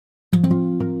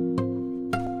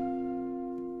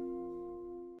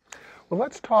Well,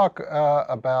 let's talk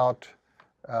about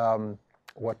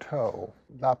Watteau,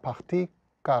 La Partie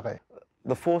Carrée.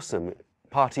 The foursome,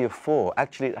 party of four,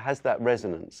 actually it has that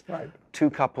resonance. Right. Two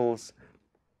couples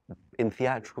in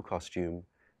theatrical costume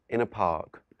in a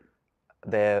park.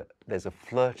 There's a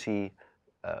flirty,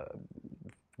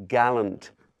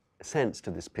 gallant sense to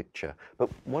this picture. But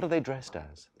what are they dressed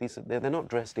as? They're not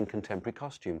dressed in contemporary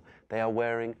costume. They are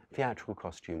wearing theatrical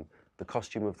costume, the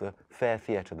costume of the fair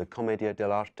theatre, the commedia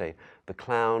dell'arte, the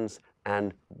clowns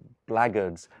and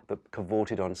blackguards that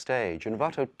cavorted on stage. And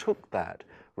Watteau took that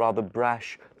rather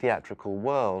brash theatrical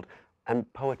world and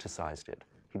poeticized it.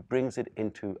 He brings it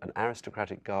into an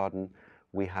aristocratic garden.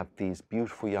 We have these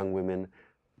beautiful young women.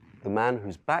 The man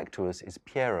who's back to us is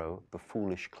Piero, the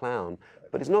foolish clown,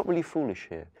 but he's not really foolish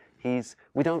here.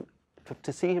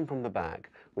 To see him from the back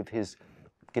with his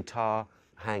guitar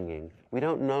hanging, we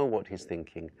don't know what he's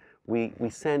thinking. We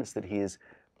sense that he is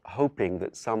hoping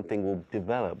that something will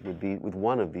develop with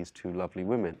one of these two lovely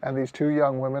women. And these two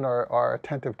young women are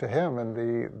attentive to him, and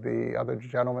the other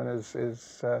gentleman is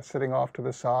sitting off to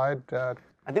the side.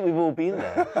 I think we've all been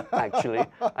there, actually.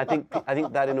 I think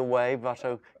that in a way,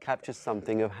 Watteau captures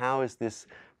something of how is this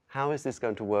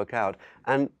going to work out?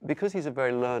 And because he's a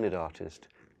very learned artist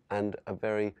and a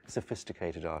very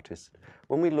sophisticated artist,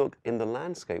 when we look in the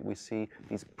landscape, we see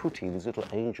these putti, these little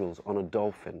angels on a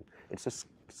dolphin. It's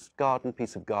a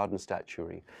piece of garden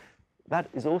statuary. That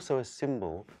is also a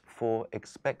symbol for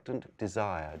expectant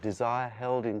desire, desire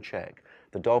held in check.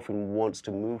 The dolphin wants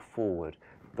to move forward.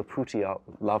 The putti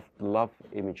love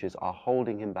images are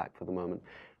holding him back for the moment.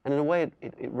 And in a way,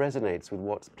 it resonates with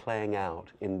what's playing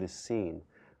out in this scene.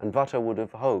 And Watteau would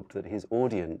have hoped that his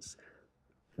audience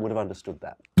would have understood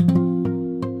that.